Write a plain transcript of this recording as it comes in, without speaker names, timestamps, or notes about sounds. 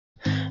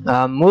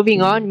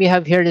Moving on, we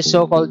have here the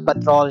so-called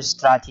patrol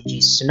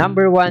strategies. So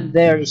number one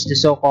there is the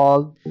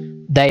so-called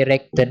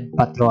directed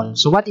patrol.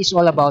 So what is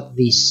all about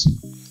this?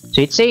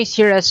 So it says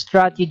here a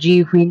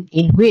strategy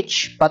in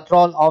which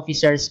patrol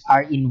officers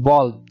are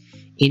involved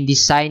in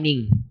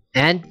designing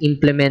and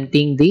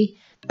implementing the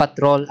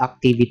patrol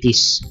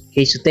activities.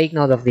 Okay, so take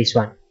note of this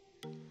one.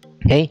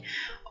 Okay,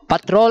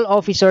 patrol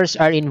officers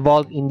are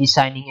involved in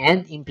designing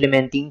and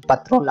implementing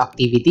patrol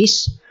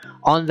activities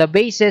on the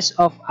basis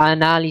of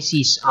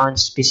analysis on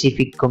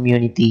specific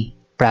community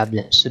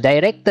problems. So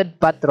directed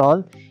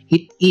patrol,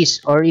 it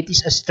is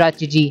a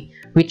strategy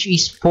which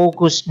is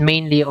focused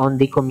mainly on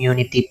the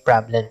community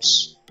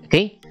problems.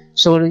 Okay,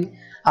 so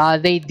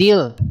they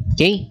deal,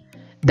 okay,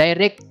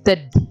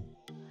 directed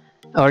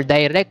or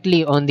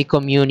directly on the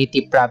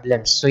community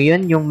problems. So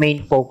yun yung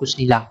main focus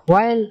nila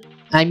while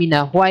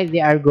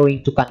they are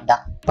going to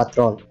conduct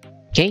patrol.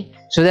 Okay,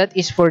 so that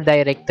is for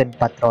directed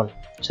patrol.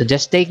 So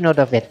just take note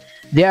of it.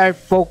 They are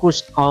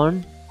focused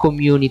on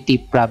community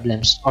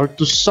problems or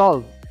to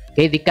solve.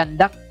 Okay, they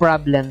conduct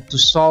problem to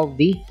solve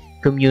the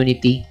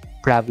community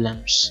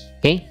problems.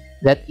 Okay,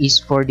 that is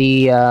for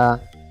the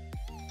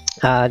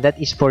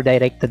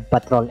directed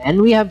patrol.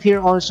 And we have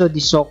here also the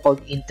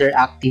so-called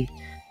interactive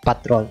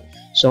patrol.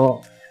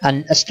 So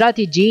a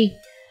strategy,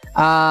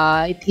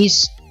 it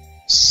is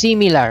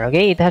similar.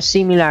 Okay, it has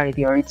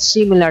similarity or it's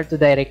similar to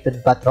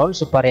directed patrol.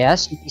 So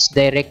parehas, it is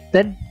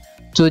directed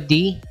to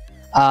the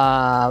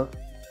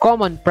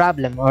common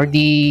problem or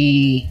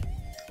the,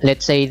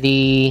 let's say,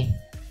 the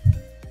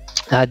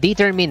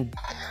determined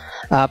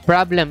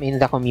problem in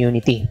the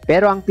community.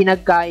 Pero ang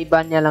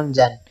pinagkaiba niya lang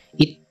dyan,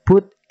 it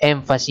put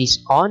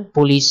emphasis on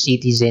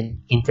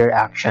police-citizen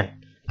interaction.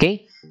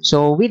 Okay?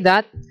 So with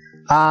that,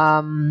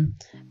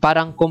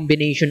 parang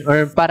combination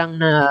or parang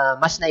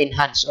mas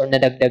na-enhance or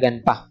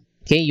nadagdagan pa,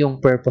 okay, yung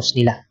purpose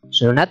nila.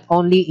 So not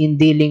only in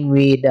dealing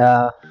with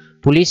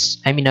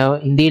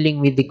in dealing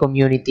with the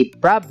community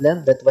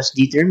problem that was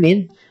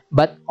determined,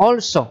 but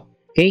also,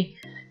 okay,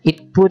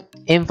 it put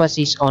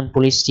emphasis on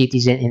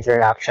police-citizen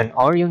interaction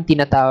or yung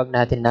tinatawag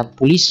natin na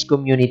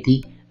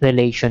police-community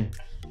relation,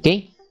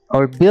 okay,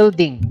 or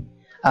building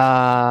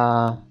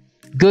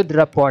good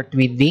rapport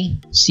with the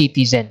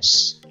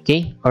citizens,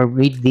 okay, or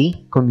with the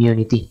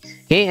community.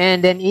 Okay,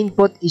 and then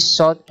input is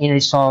sought in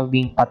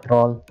resolving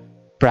patrol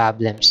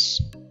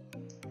problems.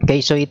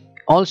 Okay, so it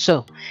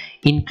also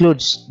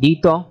includes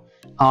dito,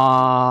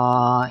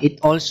 it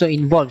also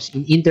involves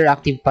in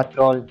interactive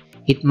patrol,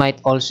 it might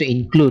also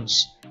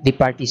includes the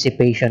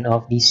participation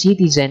of the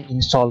citizen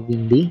in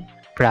solving the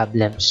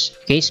problems.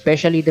 Okay,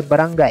 especially the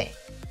barangay.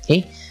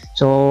 Okay,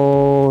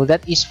 so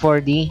that is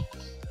for the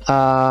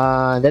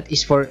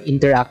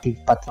interactive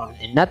patrol,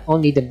 and not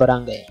only the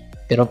barangay,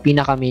 pero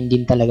pinaka-main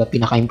din talaga,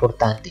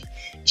 pinaka-importante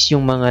is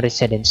yung mga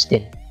residents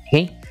din.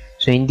 Okay,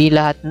 so hindi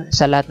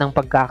sa lahat ng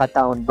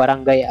pagkakataon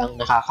barangay ang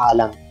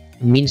nakakaalam.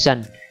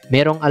 Minsan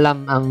merong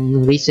alam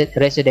ang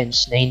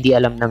residents na hindi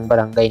alam ng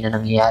barangay na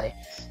nangyayari.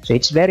 So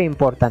it's very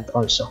important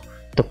also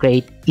to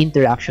create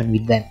interaction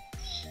with them.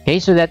 Okay,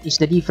 so that is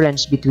the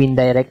difference between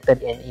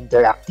directed and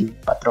interactive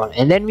patrol.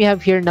 And then we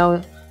have here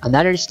now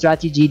another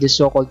strategy, the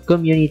so-called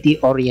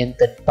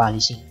community-oriented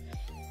policing.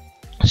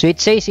 So it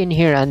says in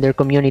here under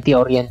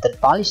community-oriented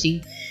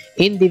policing,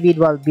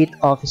 individual beat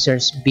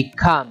officers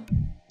become,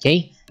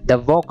 okay, the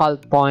focal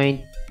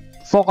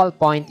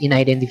point in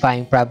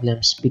identifying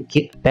problems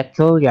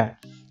peculiar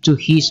to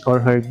his or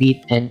her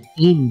beat and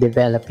in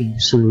developing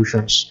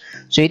solutions.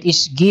 So it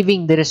is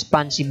giving the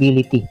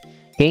responsibility,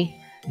 okay,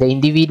 the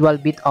individual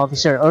beat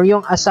officer or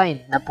yung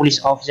assigned na police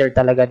officer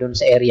talaga dun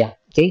sa area,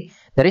 okay,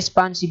 the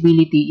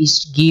responsibility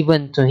is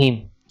given to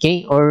him,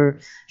 okay,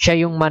 or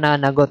siya yung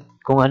mananagot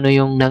kung ano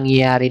yung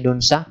nangyayari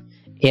dun sa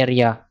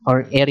area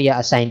or area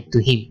assigned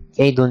to him,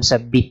 okay, dun sa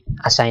beat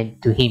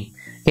assigned to him.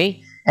 Okay,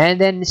 and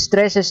then it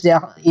stresses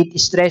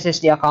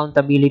the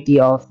accountability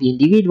of the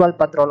individual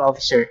patrol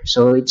officer.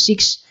 So it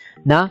seeks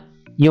na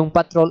yung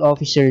patrol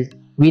officer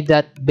with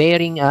that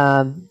bearing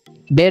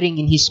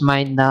in his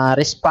mind na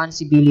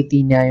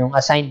responsibility niya yung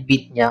assigned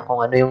beat niya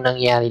kung ano yung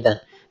nangyayari doon.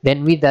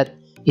 Then with that,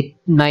 it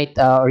might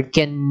or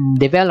can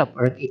develop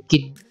or it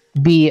could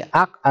be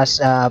act as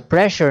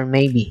pressure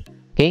maybe,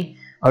 okay,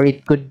 or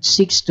it could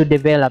seeks to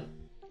develop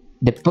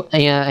the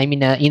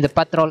in the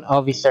patrol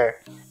officer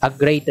a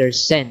greater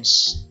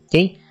sense,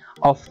 okay,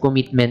 of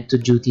commitment to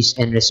duties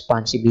and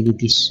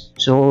responsibilities.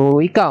 So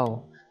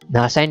ikaw,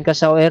 na-assign ka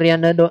sa area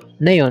na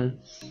yon,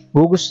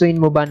 gugustuhin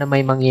mo ba na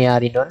may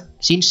mangyayari doon?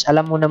 Since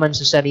alam mo naman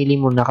sa sarili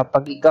mo na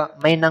kapag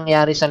may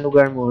nangyari sa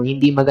lugar mo,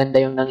 hindi maganda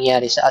yung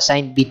nangyari sa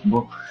assigned beat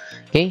mo,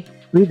 okay,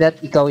 with that,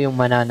 ikaw yung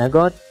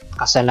mananagot,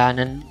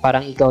 kasalanan,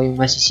 parang ikaw yung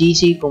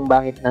masisisi kung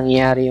bakit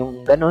nangyayari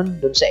yung ganon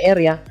doon sa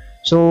area.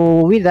 So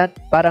with that,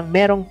 parang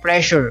merong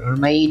pressure or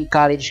may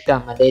encourage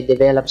ka,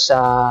 ma-develop sa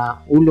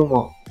ulo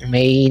mo,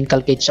 may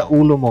inculcate sa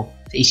ulo mo,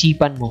 sa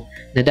isipan mo,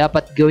 na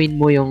dapat gawin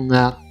mo yung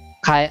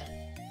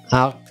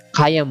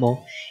kaya mo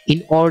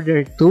in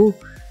order to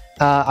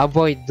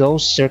avoid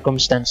those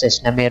circumstances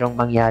na merong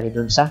mangyari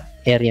dun sa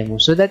area mo.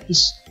 So that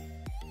is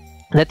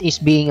that is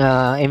being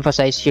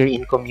emphasized here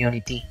in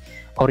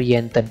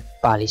community-oriented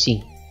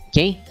policing.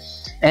 Okay,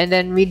 and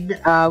then with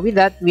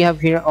that, we have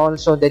here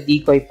also the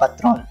decoy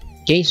patrol.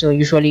 Okay, so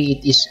usually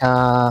it is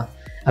a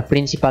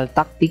principal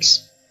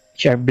tactics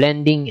which are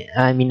blending,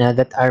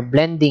 that are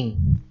blending,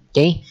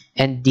 okay,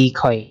 and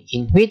decoy,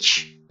 in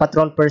which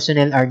patrol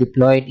personnel are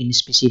deployed in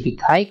specific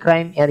high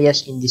crime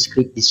areas in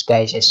discreet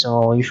disguises.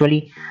 So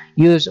usually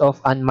use of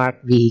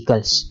unmarked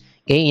vehicles,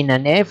 okay, in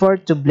an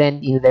effort to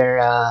blend in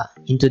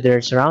into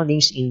their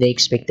surroundings in the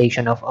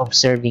expectation of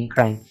observing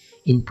crime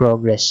in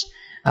progress.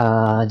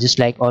 Just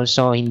like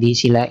also hindi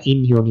sila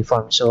in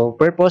uniform. So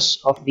purpose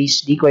of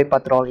this decoy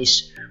patrol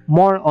is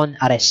more on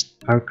arrest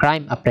or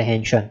crime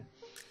apprehension,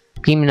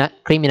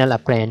 criminal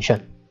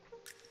apprehension.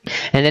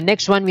 And the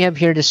next one we have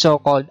here the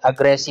so-called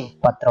aggressive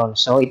patrol.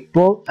 So it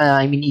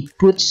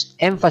puts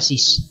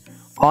emphasis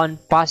on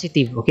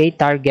positive, okay,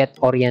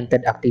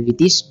 target-oriented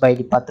activities by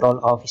the patrol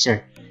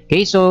officer.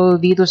 Okay, so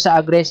dito sa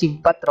aggressive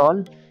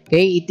patrol,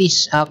 okay, it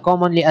is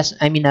commonly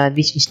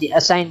this is the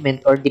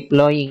assignment or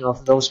deploying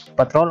of those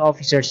patrol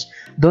officers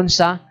doon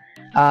sa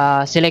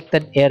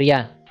selected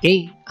area.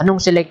 Okay,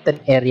 anong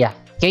selected area?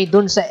 Okay,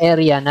 doon sa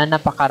area na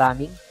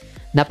napakaraming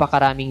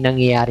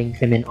nangyayaring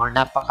krimen or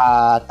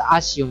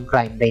napakataas yung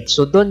crime rate.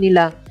 So doon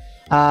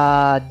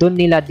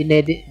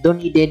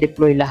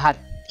ide-deploy lahat,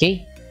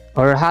 okay?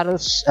 Or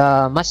halos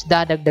mas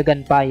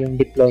dadagdagan pa yung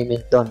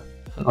deployment doon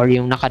or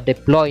yung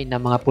naka-deploy na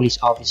mga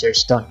police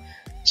officers doon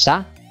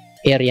sa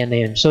area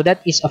na yun. So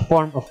that is a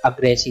form of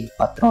aggressive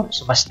patrol.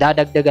 So mas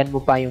dadagdagan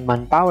mo pa yung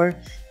manpower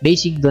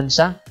basing doon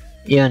sa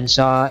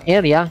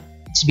area.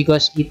 It's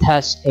because it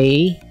has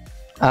a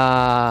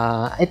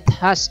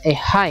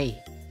high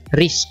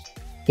risk,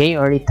 okay,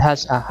 or it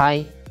has a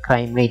high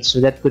crime rate.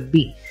 So that could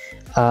be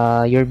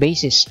your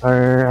basis,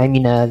 or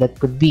that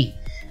could be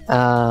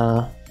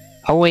a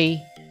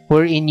way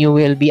wherein you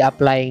will be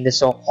applying the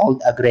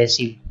so-called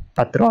aggressive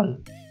patrol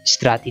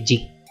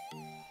strategy.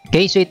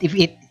 Okay, so if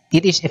it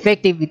is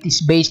effective, it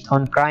is based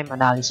on crime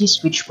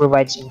analysis, which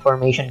provides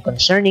information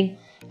concerning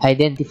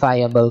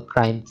identifiable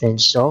crime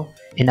trends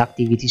and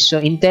activities. So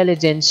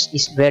intelligence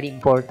is very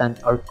important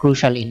or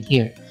crucial in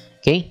here.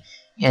 Okay,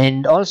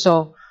 and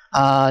also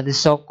the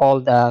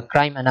so-called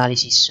crime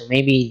analysis. So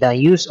maybe the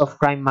use of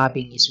crime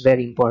mapping is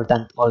very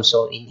important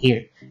also in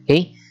here.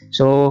 Okay,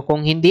 so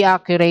kung hindi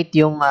accurate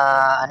yung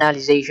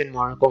analyzation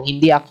mo, kung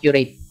hindi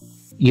accurate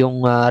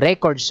yung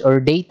records or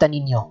data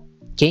ninyo,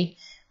 okay,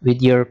 with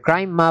your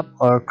crime map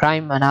or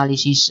crime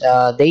analysis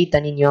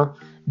data ninyo,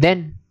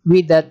 then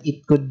with that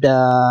it could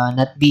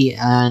not be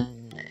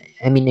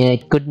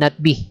it could not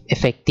be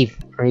effective,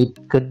 or it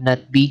could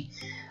not be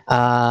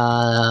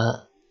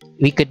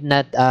we could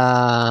not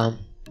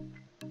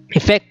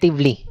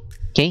effectively,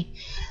 okay,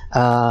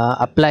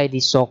 apply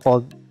this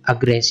so-called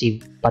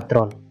aggressive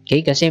patrol.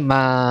 Okay, kasi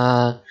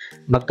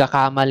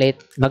nagkamali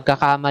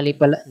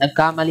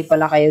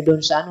pala kayo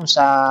doon sa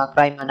sa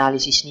crime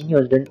analysis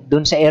ninyo.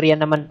 Doon sa area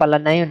naman pala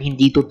na yun,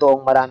 hindi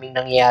totoong maraming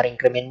nangyayaring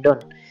krimen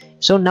doon.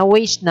 So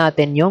na-waste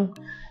natin yung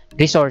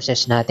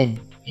resources natin.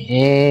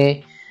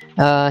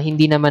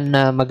 Hindi naman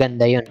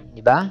maganda yun, di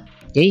ba?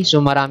 Okay,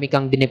 so marami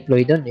kang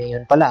dineploy doon,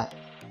 yun pala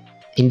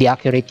hindi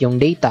accurate yung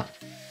data.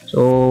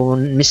 So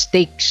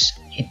mistakes,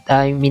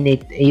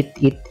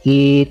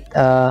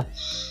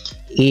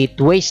 it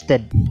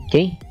wasted,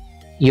 okay,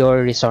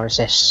 your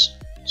resources.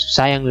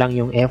 So sayang lang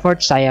yung effort,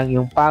 sayang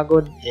yung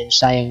pagod, and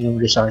sayang yung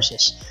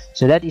resources.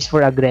 So that is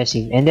for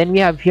aggressive. And then we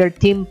have here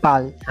team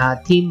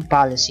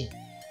policy.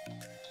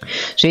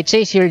 So it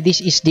says here,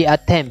 this is the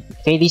attempt,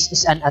 okay, this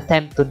is an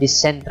attempt to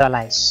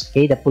decentralize,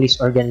 okay, the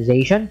police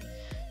organization.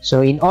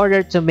 So in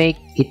order to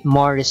make it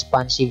more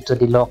responsive to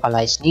the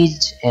localized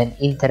needs and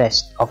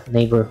interest of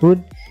neighborhood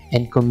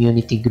and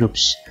community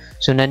groups.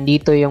 So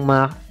nandito yung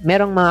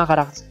merong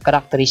mga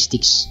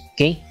characteristics,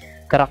 okay,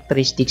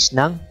 characteristics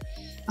ng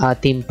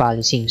team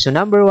policing. So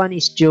number one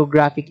is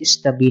geographic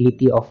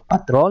stability of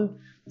patrol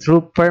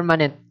through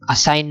permanent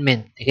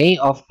assignment, okay,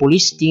 of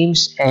police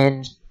teams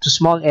and to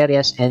small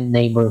areas and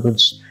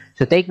neighborhoods.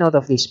 So take note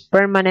of this,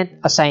 permanent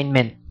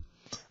assignment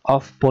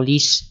of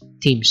police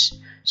teams.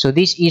 So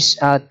this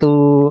is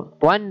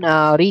one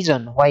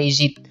reason why is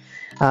it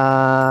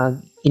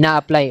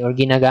ina-apply or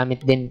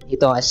ginagamit din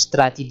ito as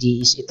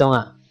strategy is ito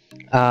nga.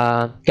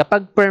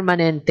 Kapag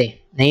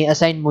permanente,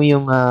 nai-assign mo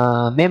yung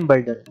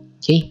member doon,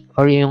 okay,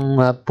 or yung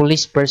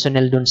police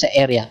personnel doon sa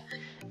area,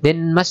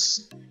 then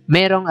mas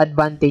merong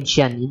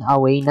advantage yan in a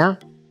way na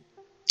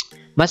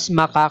mas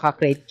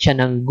makaka-create siya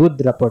ng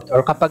good rapport,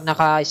 or kapag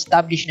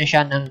naka-establish na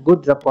siya ng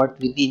good rapport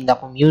within the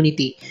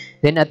community,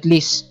 then at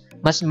least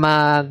mas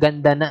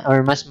maganda na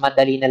or mas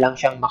madali na lang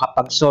siyang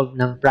makapag-solve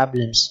ng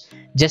problems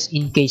just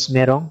in case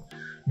merong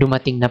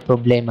dumating na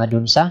problema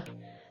dun sa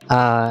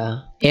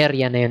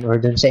area na yun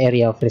or dun sa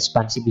area of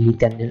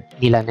responsibility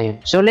nila na yun.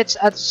 So let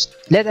us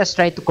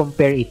try to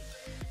compare it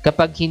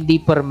kapag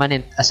hindi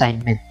permanent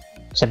assignment.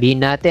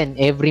 Sabihin natin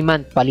every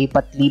month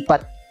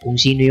palipat-lipat kung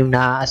sino yung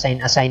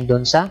na-assign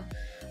dun sa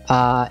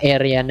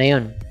area na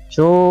yun.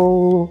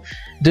 So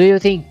do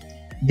you think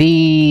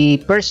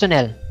the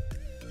personnel,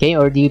 okay,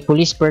 or the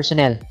police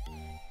personnel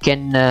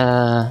can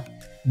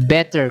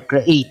better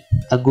create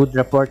a good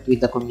rapport with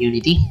the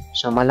community?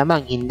 So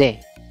malamang hindi.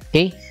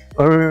 Okay?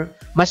 Or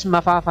mas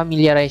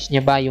mapafamiliarize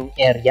niya ba yung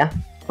area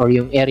or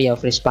yung area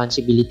of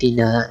responsibility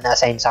na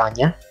na-assign sa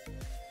kanya?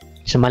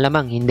 So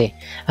malamang hindi.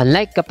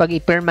 Unlike kapag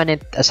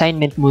i-permanent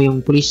assignment mo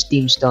yung police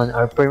teams doon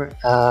or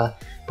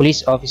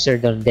police officer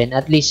doon, then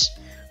at least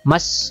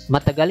mas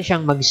matagal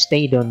siyang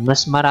magstay doon,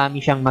 mas marami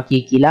siyang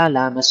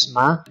makikilala, mas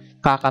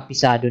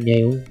makakapisado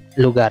niya yung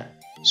lugar.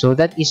 So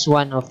that is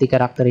one of the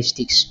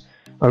characteristics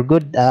or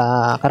good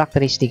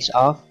characteristics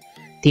of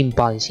team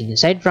policing.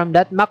 Aside from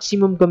that,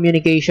 maximum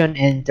communication,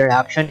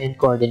 interaction, and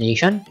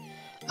coordination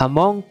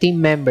among team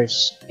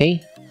members,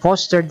 okay,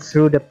 fostered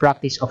through the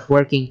practice of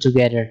working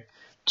together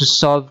to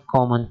solve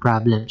common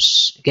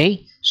problems.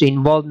 Okay, so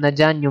involved na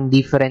dyan yung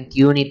different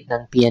unit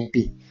ng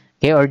PNP,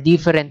 okay, or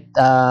different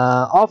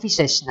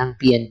offices ng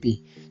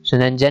PNP. So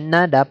nandyan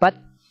na dapat,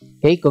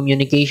 okay,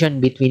 communication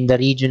between the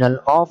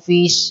regional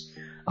office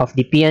of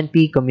the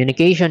PNP,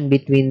 communication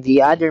between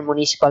the other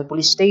municipal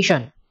police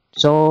station.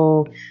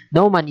 So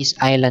no man is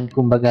island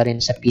kumbaga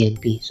rin sa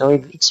PNP. So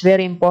it's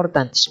very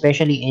important,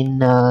 especially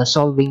in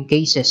solving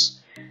cases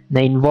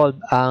na involve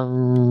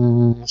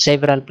ang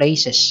several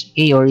places,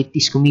 okay, or it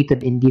is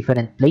committed in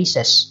different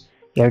places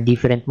or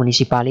different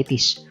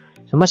municipalities.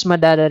 So mas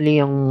madadali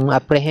yung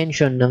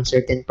apprehension ng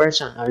certain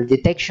person or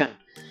detection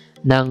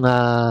ng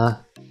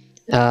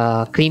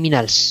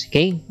criminals,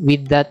 okay,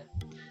 with that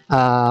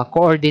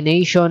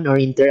coordination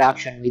or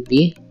interaction with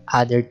the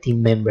other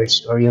team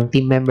members or yung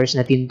team members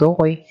na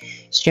tinutukoy,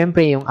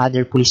 syempre yung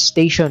other police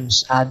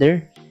stations,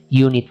 other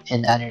unit,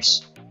 and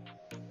others.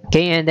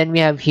 Okay, and then we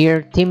have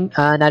here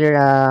another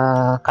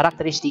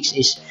characteristics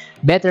is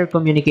better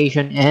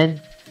communication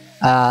and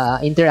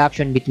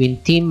interaction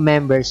between team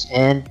members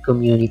and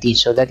community.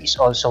 So that is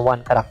also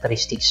one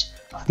characteristics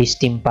of this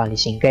team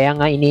policing. Kaya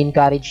nga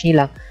ini-encourage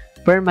nila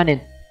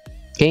permanent,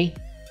 okay,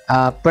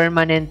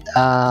 permanent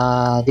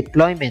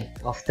deployment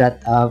of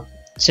that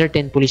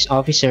certain police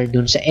officer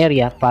dun sa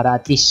area para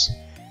at least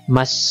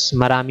mas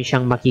marami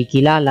siyang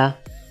makikilala,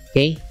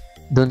 okay,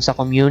 dun sa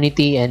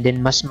community, and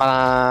then mas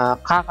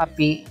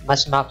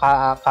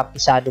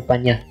makakapisado pa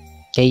niya,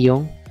 okay,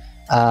 yung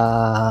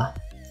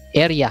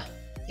area,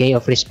 okay,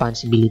 of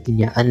responsibility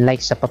niya,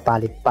 unlike sa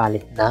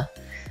papalit-palit na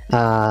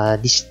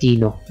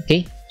destino,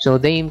 okay.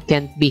 So they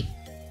can't be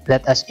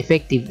that as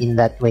effective in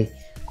that way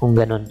kung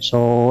ganon.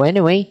 So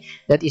anyway,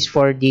 that is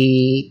for the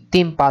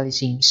team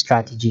policing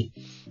strategy.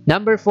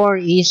 Number 4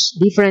 is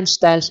different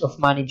styles of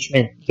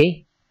management,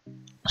 okay,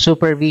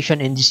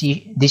 supervision and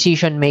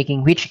decision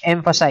making, which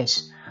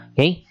emphasize,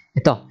 okay,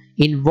 ito,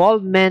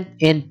 involvement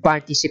and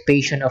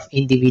participation of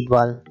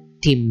individual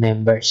team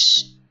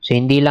members. So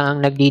hindi lang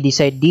ang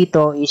nagde-decide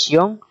dito is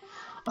yung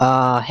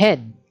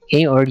head,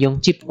 okay, or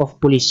yung chief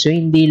of police. So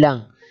hindi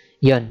lang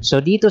yon.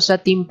 So dito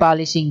sa team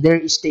policing, there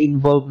is the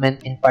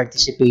involvement and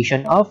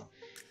participation of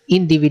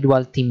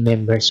individual team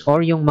members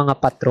or yung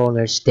mga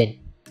patrollers din,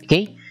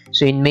 okay,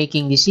 so in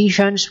making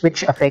decisions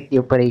which affect the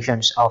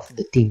operations of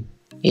the team.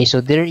 Okay, so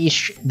there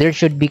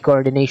should be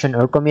coordination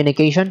or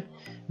communication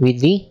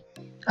with the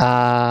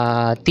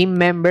team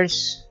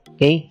members,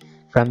 okay,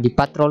 from the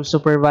patrol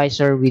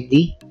supervisor with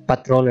the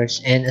patrollers,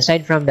 and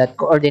aside from that,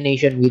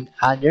 coordination with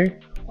other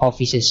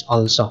offices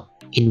also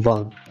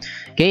involved.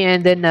 Okay,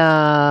 and then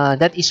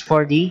that is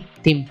for the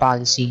team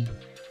policing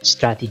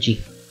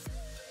strategy.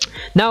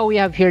 Now we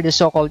have here the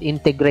so-called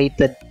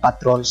integrated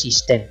patrol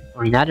system,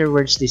 or in other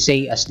words, they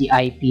say as the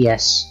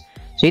IPS.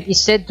 So it is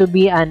said to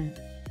be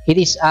it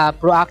is a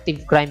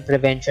proactive crime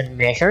prevention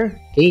measure.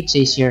 Okay, it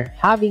says here,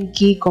 having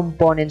key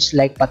components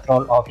like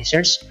patrol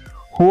officers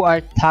who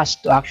are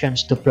tasked to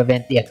actions to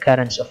prevent the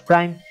occurrence of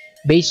crime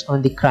based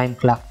on the crime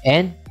clock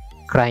and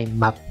crime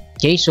map.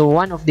 Okay, so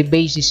one of the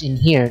bases in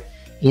here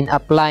in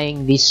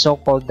applying this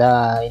so-called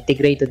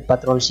integrated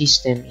patrol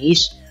system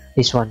is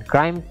this one,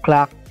 crime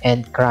clock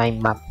and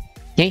crime map.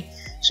 Okay,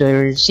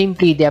 so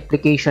simply the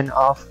application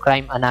of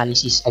crime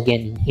analysis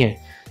again in here.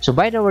 So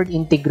by the word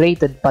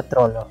integrated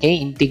patrol, okay,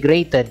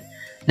 integrated,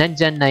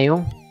 nandyan na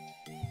yung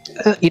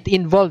it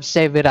involves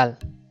several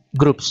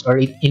groups or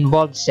it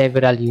involves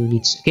several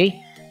units,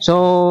 okay.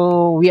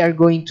 So we are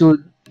going to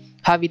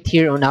have it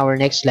here on our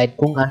next slide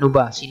kung ano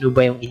ba, sino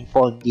ba yung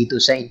involved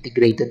dito sa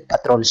integrated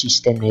patrol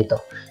system na ito.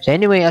 So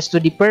anyway, as to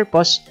the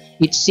purpose,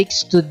 it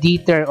seeks to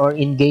deter or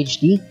engage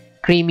the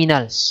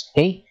criminals,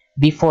 okay,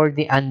 before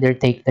they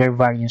undertake their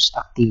various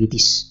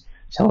activities.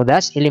 So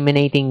thus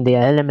eliminating the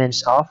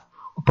elements of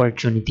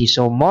opportunity.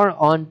 So more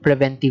on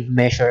preventive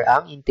measure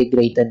ang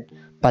integrated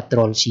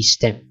patrol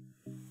system.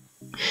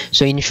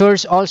 So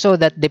ensures also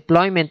that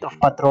deployment of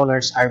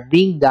patrollers are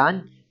being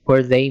done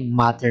where they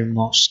matter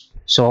most.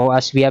 So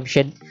as we have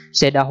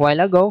said a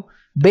while ago,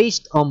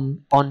 based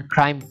on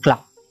crime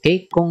clock,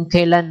 okay, kung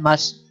kailan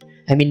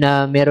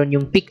meron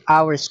yung peak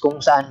hours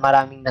kung saan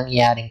maraming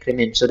nangyayaring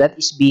krimen. So that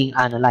is being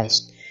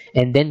analyzed.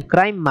 And then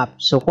crime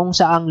map, so kung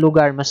saang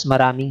lugar mas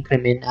maraming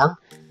krimen ang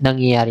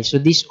nangyayari. So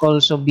this is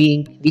also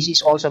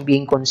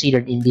being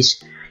considered in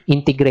this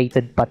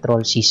integrated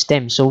patrol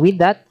system. So with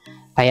that,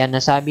 kaya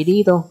nasabi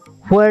dito,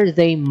 where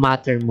they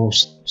matter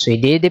most. So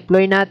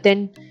i-deploy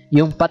natin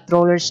yung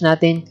patrollers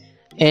natin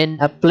in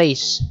a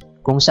place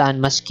kung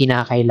saan mas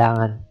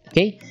kinakailangan.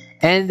 Okay?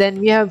 And then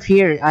we have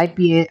here,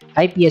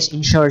 IPS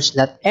ensures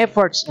that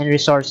efforts and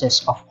resources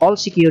of all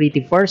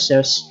security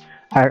forces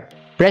are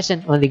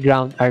present on the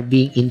ground are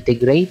being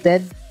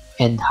integrated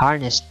and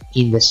harnessed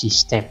in the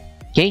system.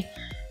 Okay?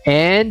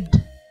 And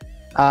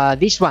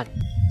this one,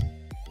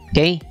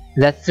 okay,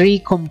 the three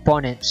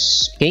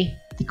components, okay,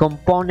 the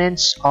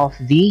components of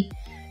the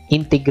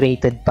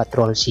integrated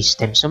patrol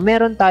system. So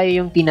meron tayo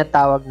yung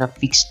tinatawag na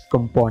fixed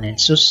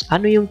components. So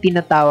ano yung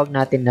tinatawag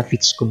natin na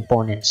fixed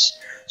components?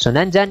 So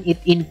nandyan, it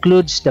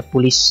includes the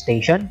police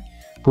station,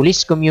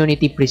 police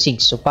community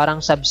precincts. So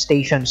parang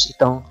substations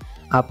itong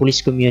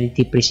police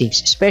community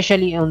precincts,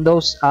 especially on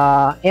those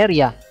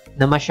area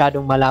na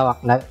masyadong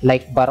malawak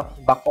like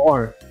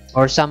Bacoor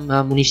or some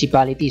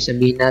municipalities.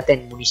 Sabihin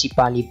natin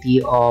municipality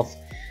of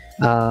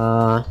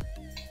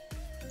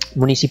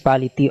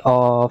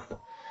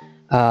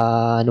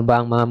ano ba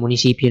ang mga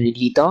munisipyo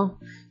dito?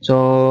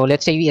 So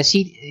let's say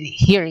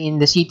here in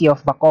the city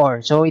of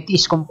Bacoor, so it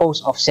is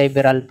composed of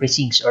several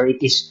precincts, or it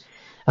is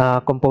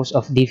composed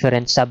of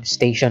different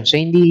substations. So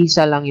hindi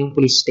isa lang yung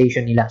police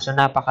station nila, so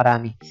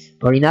napakarami.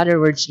 Or in other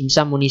words, in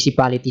some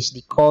municipalities,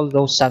 they call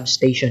those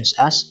substations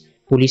as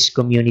police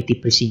community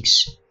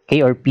precincts, okay,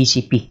 or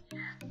PCP.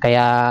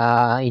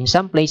 Kaya in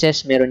some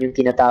places meron yung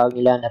tinatawag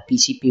nila na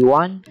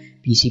PCP1,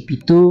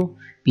 PCP2,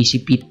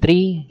 PCP3,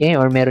 okay,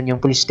 or meron yung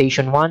police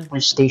station 1,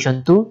 police station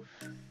 2,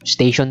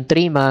 station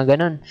 3, mga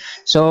ganun.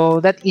 So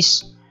that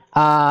is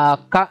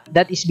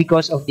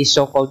because of this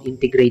so-called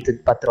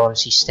integrated patrol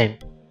system.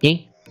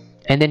 Okay?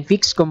 And then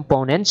fixed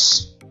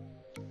components.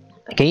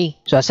 Okay?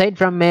 So aside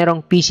from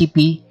merong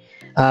PCP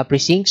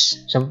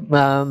precincts, so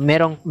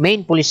merong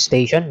main police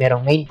station,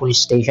 merong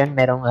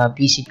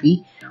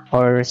PCP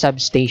or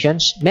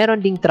substations,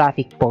 meron ding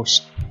traffic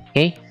post.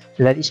 Okay?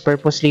 So that is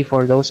purposely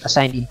for those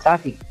assigned in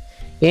traffic.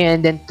 Okay?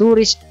 And then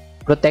tourist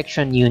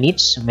protection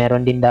units, so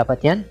meron din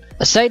dapat yan.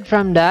 Aside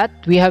from that,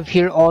 we have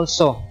here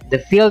also the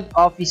field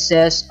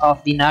offices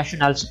of the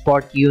national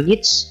support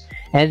units,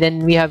 and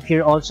then we have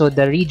here also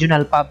the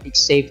regional public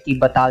safety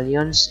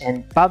battalions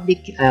and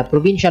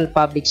provincial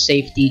public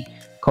safety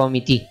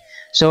committee.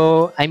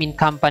 So I mean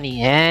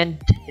company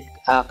and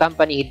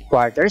company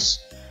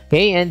headquarters.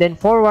 Okay, and then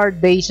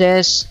forward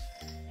bases,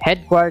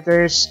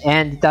 headquarters,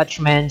 and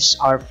detachments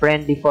are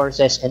friendly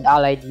forces and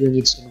allied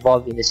units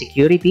involved in the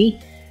security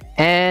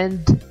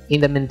and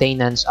in the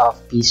maintenance of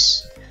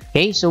peace.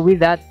 Okay, so with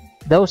that,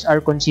 those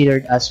are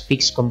considered as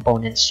fixed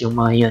components, yung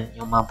mga yun,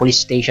 yung mga police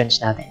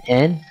stations natin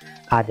and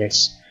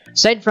others.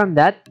 Aside from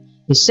that,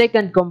 the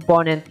second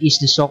component is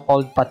the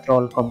so-called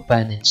patrol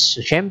components.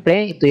 So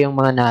syempre, ito yung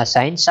mga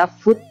na-assign sa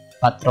foot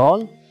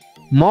patrol,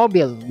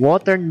 mobile,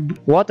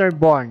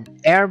 waterborne,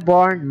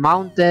 airborne,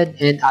 mounted,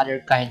 and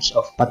other kinds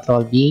of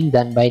patrol being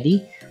done by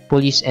the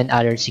police and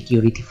other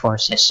security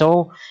forces.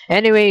 So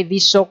anyway,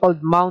 this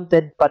so-called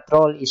mounted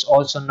patrol is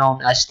also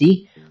known as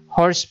the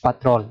horse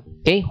patrol.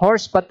 Okay,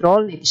 horse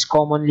patrol, it is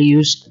commonly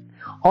used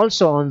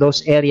also on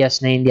those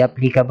areas na hindi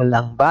applicable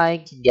ang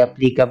bike, hindi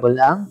applicable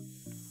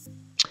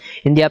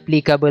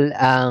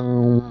ang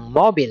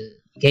mobile,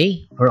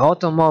 okay, or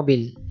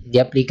automobile, hindi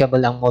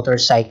applicable ang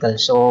motorcycle.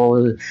 So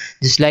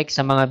just like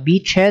sa mga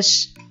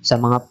beaches, sa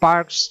mga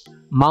parks,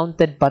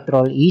 mounted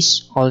patrol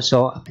is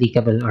also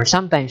applicable, or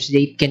sometimes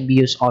it can be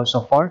used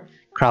also for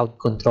crowd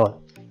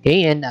control.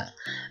 Okay, and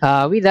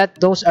with that,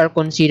 those are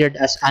considered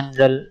as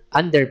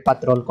under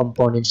patrol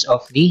components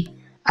of the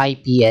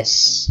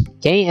IPS.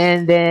 Okay,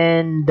 and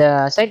then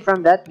aside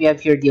from that, we have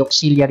here the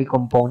auxiliary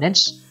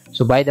components.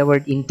 So by the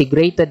word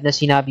integrated na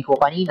sinabi ko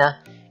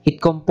kanina,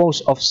 it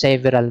composed of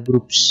several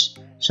groups.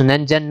 So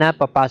nandyan na,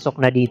 papasok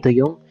na dito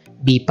yung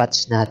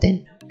BPATs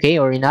natin. Okay,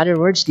 or in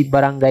other words, the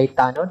barangay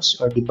tanods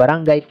or the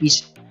barangay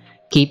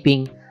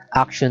peacekeeping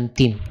action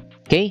team.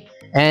 Okay,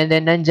 and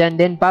then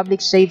nandyan din public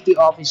safety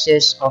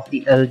offices of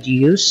the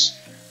LGUs,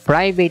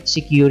 private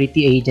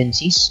security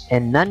agencies,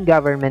 and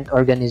non-government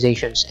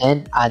organizations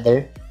and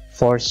other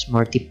force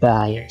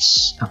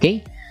multipliers. Okay,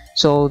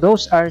 so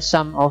those are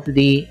some of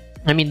the,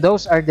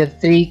 those are the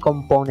three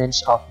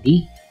components of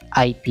the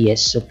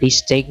IPS. So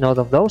please take note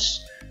of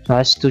those. So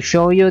as to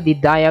show you the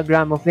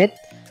diagram of it,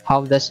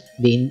 how does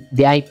the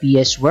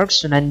IPS works.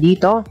 So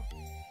nandito,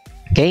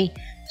 okay,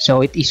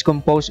 so it is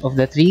composed of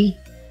the three.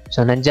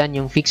 So nandyan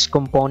yung fixed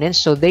components.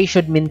 So they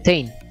should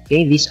maintain,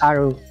 okay, this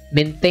arrow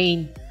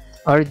maintain,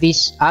 or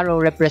this arrow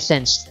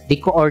represents the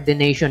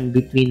coordination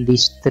between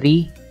these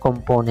three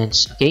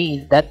components.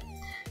 Okay, that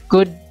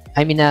could,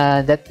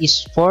 that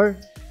is for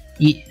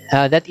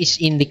that is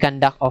in the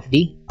conduct of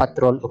the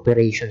patrol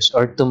operations,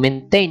 or to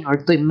maintain or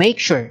to make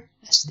sure,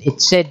 as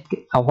it said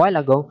a while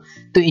ago,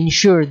 to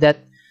ensure that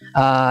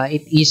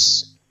it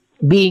is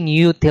being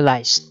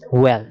utilized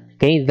well.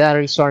 Okay, the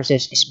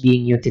resources is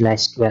being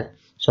utilized well.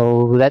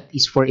 So that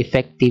is for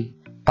effective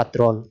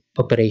patrol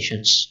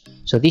operations.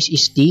 So this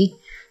is the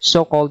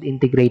so-called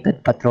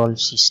integrated patrol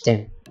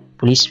system.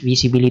 police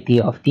visibility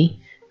of the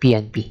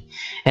PNP.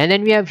 And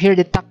then we have here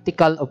the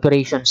Tactical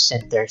Operations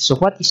Center. So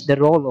what is the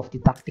role of the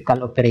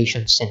Tactical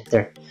Operations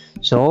Center?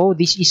 So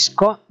this is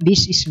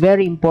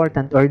very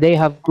important, or they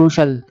have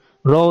crucial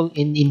role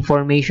in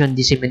information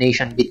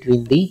dissemination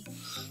between the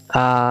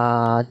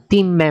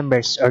team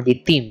members or the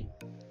team.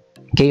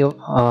 Okay,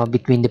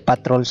 between the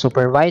patrol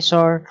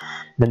supervisor,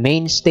 the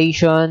main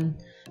station,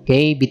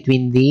 okay,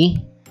 between the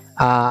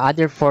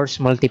other force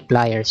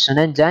multipliers. So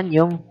nandyan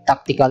yung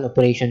Tactical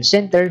Operations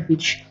Center,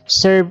 which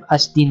serve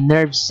as the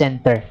nerve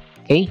center,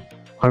 okay,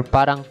 or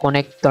parang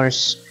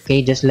connectors,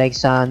 okay, just like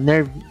sa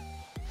nerve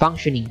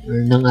functioning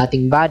or ng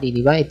ating body,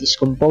 di ba? It is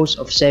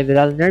composed of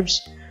several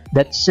nerves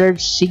that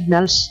serve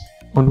signals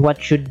on what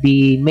should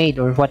be made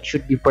or what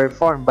should be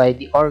performed by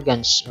the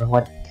organs, or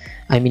what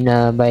by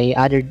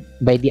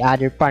the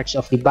other parts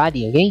of the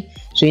body. Okay,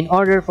 so in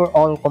order for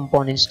all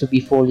components to be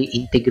fully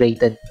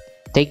integrated,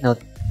 take note,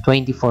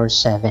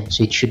 24/7.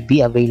 So it should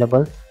be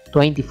available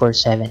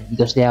 24/7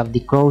 because they have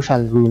the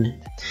crucial rule.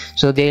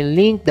 So they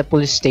link the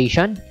police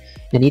station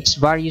and its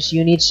various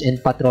units and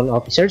patrol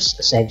officers,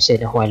 as I've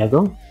said a while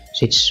ago.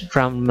 So it's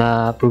from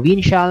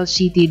provincial,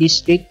 city,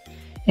 district,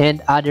 and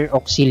other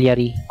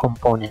auxiliary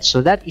components. So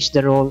that is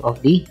the role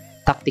of the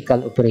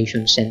Tactical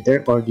Operations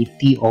Center, or the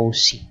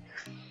TOC.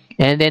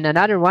 And then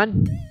another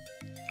one,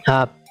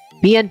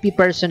 PNP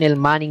personnel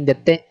manning the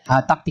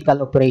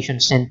Tactical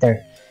Operations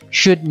Center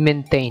should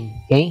maintain,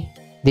 okay,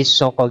 this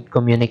so-called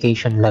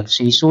communication log.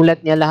 So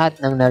isulat niya lahat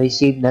ng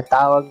na-receive na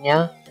tawag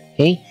niya,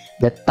 okay,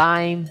 the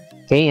time,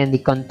 okay, and the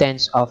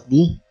contents of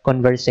the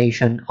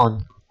conversation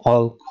on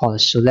all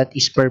calls. So that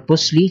is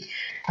purposely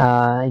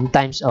in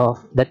times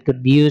of, that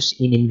could be used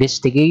in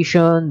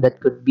investigation,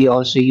 that could be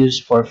also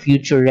used for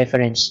future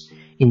reference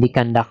in the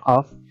conduct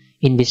of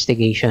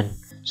investigation.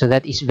 So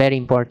that is very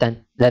important.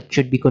 That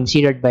should be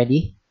considered by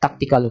the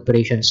Tactical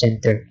Operations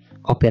Center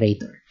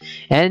operator.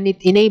 And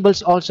it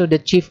enables also the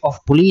chief of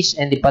police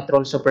and the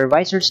patrol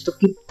supervisors to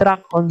keep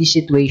track on the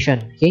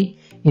situation, okay,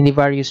 in the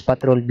various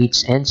patrol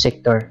beats and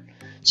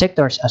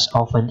sectors as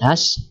often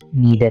as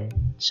needed.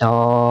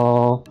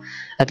 So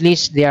at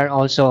least they are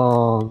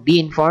also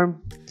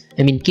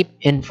keep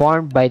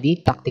informed by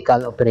the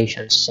Tactical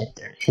Operations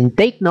Center. And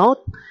take note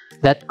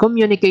that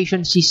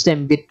communication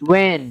system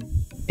between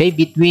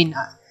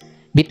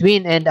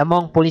and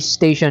among police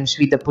stations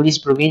with the police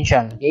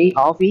provincial, okay,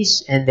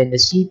 office, and then the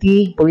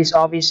city police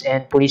office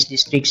and police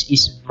districts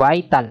is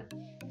vital.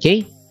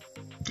 Okay,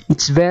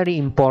 it's very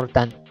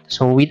important.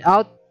 So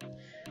without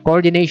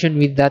coordination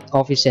with that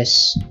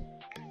offices,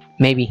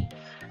 maybe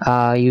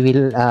you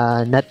will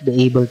not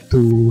be able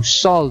to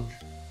solve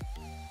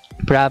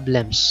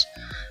problems,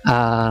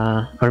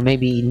 or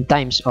maybe in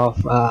times of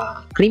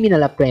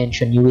criminal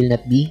apprehension, you will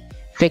not be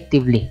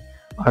effectively,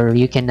 or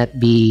you cannot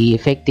be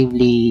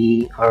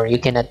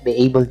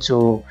able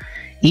to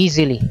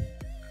easily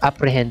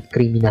apprehend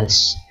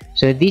criminals.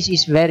 So this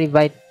is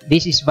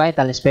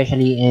vital,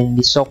 especially in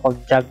the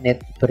so-called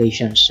dragnet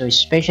operations. So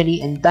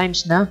especially in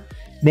times na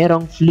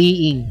merong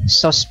fleeing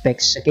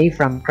suspects, okay,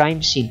 from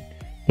crime scene.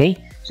 Okay,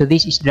 so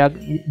that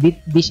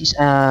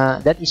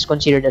is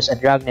considered as a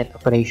dragnet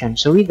operation.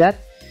 So with that,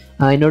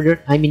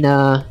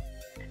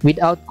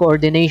 without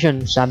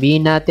coordination,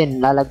 sabihin natin,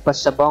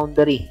 lalagpas sa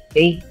boundary,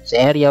 okay, sa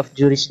area of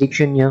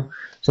jurisdiction nyo,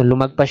 so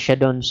lumagpas siya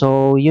doon.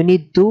 So you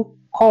need to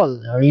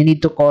call, or you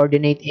need to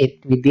coordinate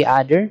it with the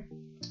other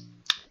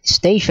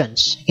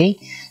stations,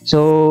 okay.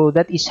 So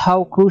that is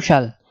how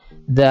crucial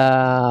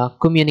the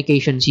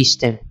communication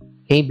system,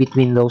 okay,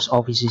 between those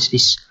offices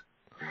is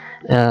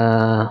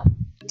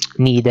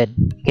needed.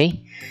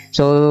 Okay,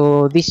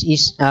 so this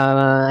is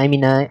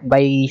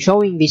by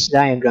showing this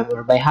diagram,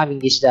 or by having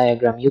this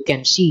diagram, you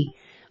can see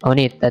on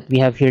it that we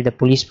have here the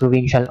police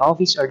provincial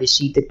office or the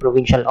city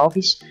provincial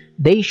office.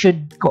 They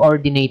should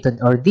coordinated,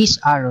 or these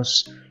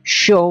arrows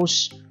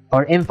shows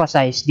or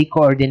emphasize the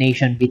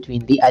coordination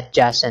between the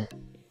adjacent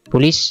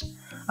police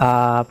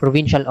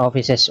provincial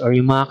offices, or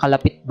yung mga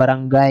kalapit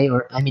barangay,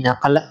 or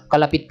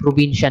kalapit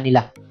probinsya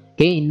nila.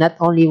 Okay, not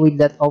only with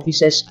that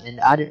offices and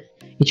other,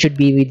 it should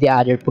be with the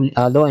other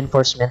law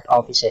enforcement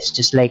offices,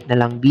 just like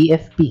nalang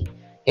BFP,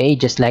 okay,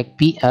 just like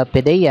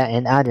PDEA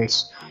and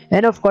others.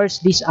 And of course,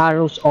 these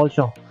arrows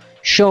also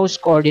shows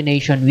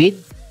coordination with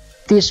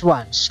these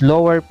ones,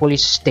 lower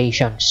police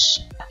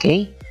stations.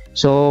 Okay,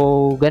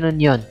 so ganun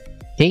yon.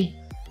 Okay,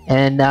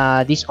 and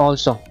this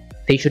also,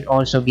 they should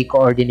also be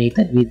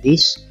coordinated with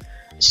these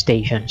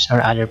stations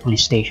or other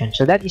police stations.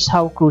 So that is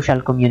how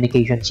crucial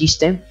communication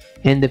system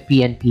and the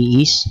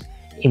PNP is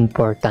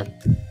important.